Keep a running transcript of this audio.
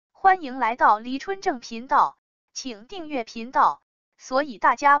欢迎来到黎春正频道，请订阅频道，所以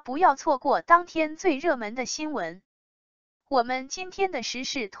大家不要错过当天最热门的新闻。我们今天的时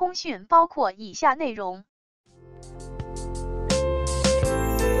事通讯包括以下内容：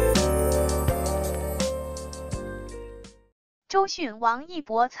周迅王一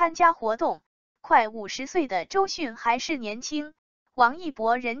博参加活动，快50岁的周迅还是年轻，王一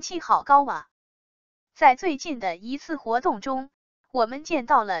博人气好高啊！在最近的一次活动中，我们见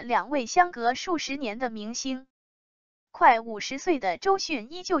到了两位相隔数十年的明星。快50岁的周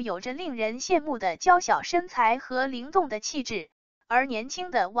迅依旧有着令人羡慕的娇小身材和灵动的气质，而年轻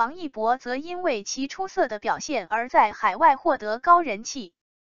的王一博则因为其出色的表现而在海外获得高人气。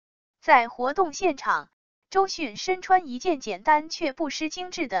在活动现场，周迅身穿一件简单却不失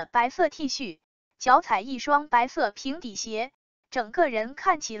精致的白色 T 恤，脚踩一双白色平底鞋，整个人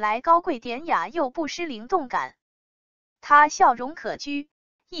看起来高贵典雅又不失灵动感。她笑容可掬，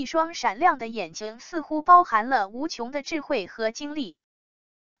一双闪亮的眼睛似乎包含了无穷的智慧和精力。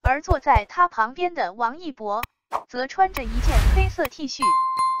而坐在她旁边的王一博，则穿着一件黑色 T 恤，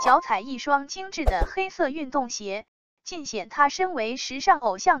脚踩一双精致的黑色运动鞋，尽显他身为时尚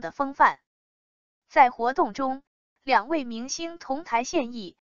偶像的风范。在活动中，两位明星同台献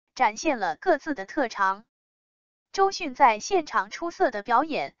艺，展现了各自的特长。周迅在现场出色的表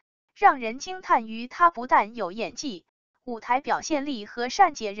演，让人惊叹于她不但有演技、舞台表现力和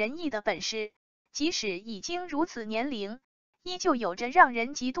善解人意的本事，即使已经如此年龄，依旧有着让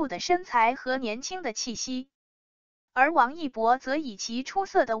人嫉妒的身材和年轻的气息。而王一博则以其出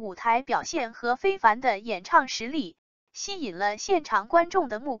色的舞台表现和非凡的演唱实力，吸引了现场观众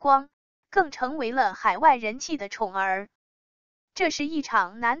的目光，更成为了海外人气的宠儿。这是一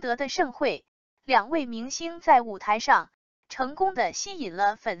场难得的盛会，两位明星在舞台上成功的吸引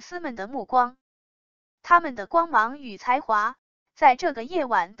了粉丝们的目光。他们的光芒与才华，在这个夜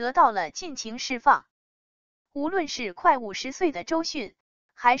晚得到了尽情释放。无论是快50岁的周迅，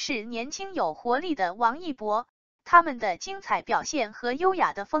还是年轻有活力的王一博，他们的精彩表现和优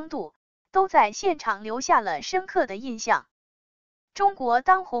雅的风度，都在现场留下了深刻的印象。中国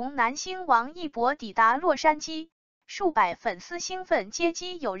当红男星王一博抵达洛杉矶，数百粉丝兴奋接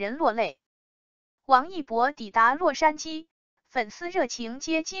机有人落泪。王一博抵达洛杉矶，粉丝热情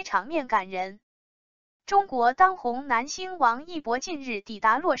接机场面感人。中国当红男星王一博近日抵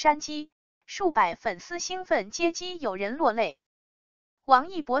达洛杉矶，数百粉丝兴奋接机有人落泪。王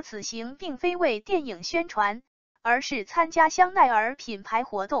一博此行并非为电影宣传，而是参加香奈儿品牌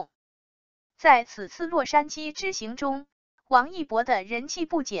活动。在此次洛杉矶之行中，王一博的人气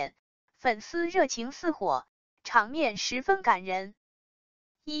不减，粉丝热情似火，场面十分感人。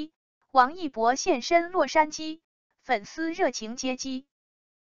王一博现身洛杉矶，粉丝热情接机。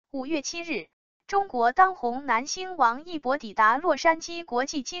5月7日，中国当红男星王一博抵达洛杉矶国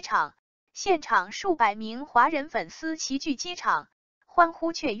际机场，现场数百名华人粉丝齐聚机场，欢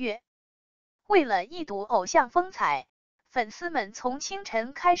呼雀跃。为了一睹偶像风采，粉丝们从清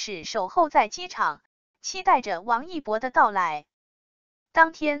晨开始守候在机场，期待着王一博的到来。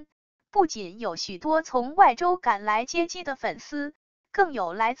当天，不仅有许多从外州赶来接机的粉丝，更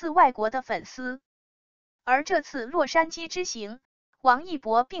有来自外国的粉丝。而这次洛杉矶之行，王一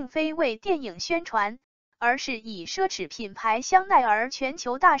博并非为电影宣传，而是以奢侈品牌香奈儿全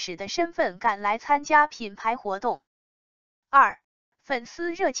球大使的身份赶来参加品牌活动。粉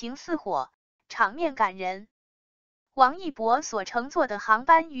丝热情似火，场面感人。王一博所乘坐的航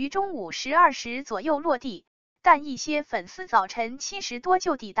班于中午12时左右落地，但一些粉丝早晨7时多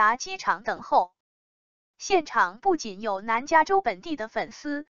就抵达机场等候。现场不仅有南加州本地的粉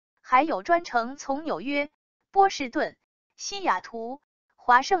丝，还有专程从纽约、波士顿、西雅图、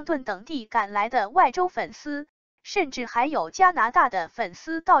华盛顿等地赶来的外州粉丝，甚至还有加拿大的粉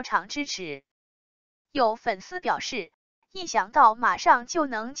丝到场支持。有粉丝表示，一想到马上就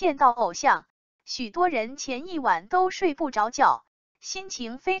能见到偶像，许多人前一晚都睡不着觉，心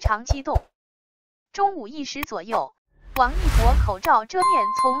情非常激动。中午1时左右，王一博口罩遮面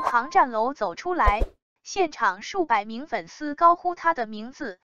从航站楼走出来，现场数百名粉丝高呼他的名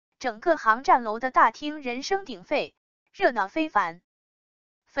字，整个航站楼的大厅人声鼎沸，热闹非凡。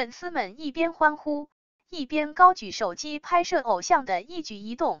粉丝们一边欢呼，一边高举手机拍摄偶像的一举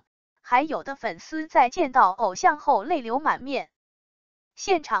一动，还有的粉丝在见到偶像后泪流满面。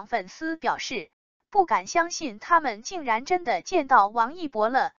现场粉丝表示，不敢相信他们竟然真的见到王一博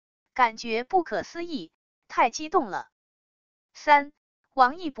了，感觉不可思议，太激动了。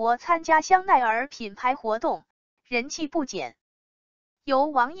王一博参加香奈儿品牌活动，人气不减。由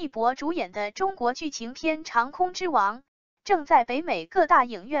王一博主演的中国剧情片《长空之王》正在北美各大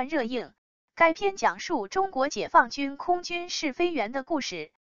影院热映。该片讲述中国解放军空军试飞员的故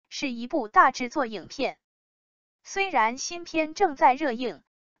事，是一部大制作影片。虽然新片正在热映，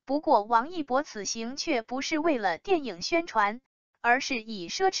不过王一博此行却不是为了电影宣传，而是以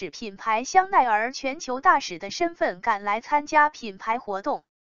奢侈品牌香奈儿全球大使的身份赶来参加品牌活动。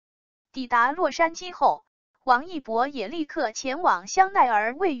抵达洛杉矶后，王一博也立刻前往香奈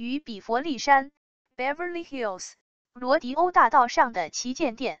儿位于比佛利山 （Beverly Hills） 罗迪欧大道上的旗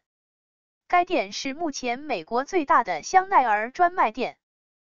舰店。该店是目前美国最大的香奈儿专卖店。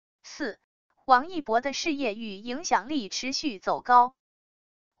4. 王一博的事业与影响力持续走高。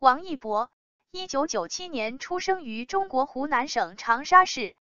王一博1997年出生于中国湖南省长沙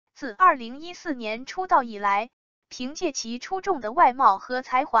市，自2014年出道以来，凭借其出众的外貌和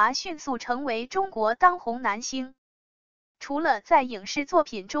才华迅速成为中国当红男星。除了在影视作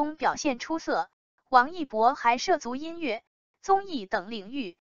品中表现出色，王一博还涉足音乐、综艺等领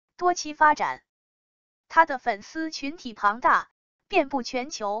域，多期发展。他的粉丝群体庞大，遍布全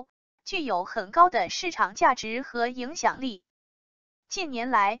球，具有很高的市场价值和影响力。近年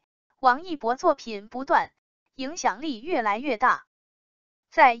来，王一博作品不断，影响力越来越大。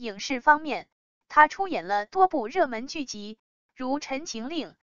在影视方面，他出演了多部热门剧集，如《陈情令》、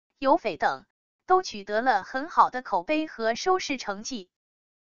《有匪》等，都取得了很好的口碑和收视成绩。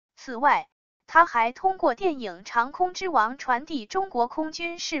此外，他还通过电影《长空之王》传递中国空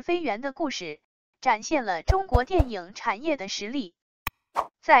军试飞员的故事，展现了中国电影产业的实力。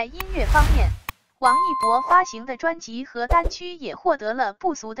在音乐方面，王一博发行的专辑和单曲也获得了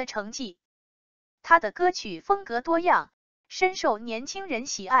不俗的成绩。他的歌曲风格多样，深受年轻人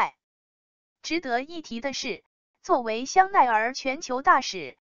喜爱。值得一提的是，作为香奈儿全球大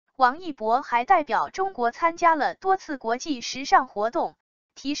使，王一博还代表中国参加了多次国际时尚活动，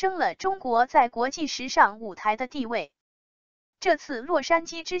提升了中国在国际时尚舞台的地位。这次洛杉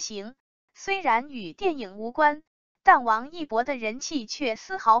矶之行虽然与电影无关，但王一博的人气却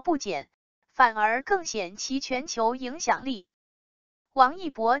丝毫不减，反而更显其全球影响力。王一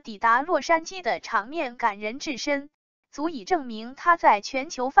博抵达洛杉矶的场面感人至深，足以证明他在全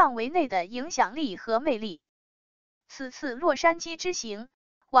球范围内的影响力和魅力。此次洛杉矶之行，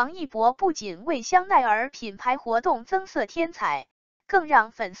王一博不仅为香奈儿品牌活动增色添彩，更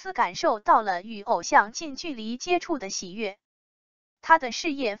让粉丝感受到了与偶像近距离接触的喜悦。他的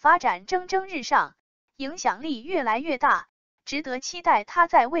事业发展蒸蒸日上，影响力越来越大，值得期待他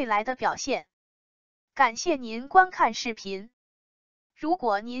在未来的表现。感谢您观看视频。如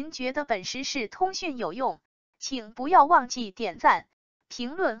果您觉得本时事通讯有用，请不要忘记点赞、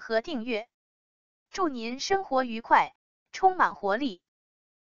评论和订阅。祝您生活愉快，充满活力。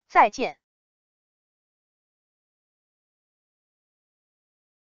再见。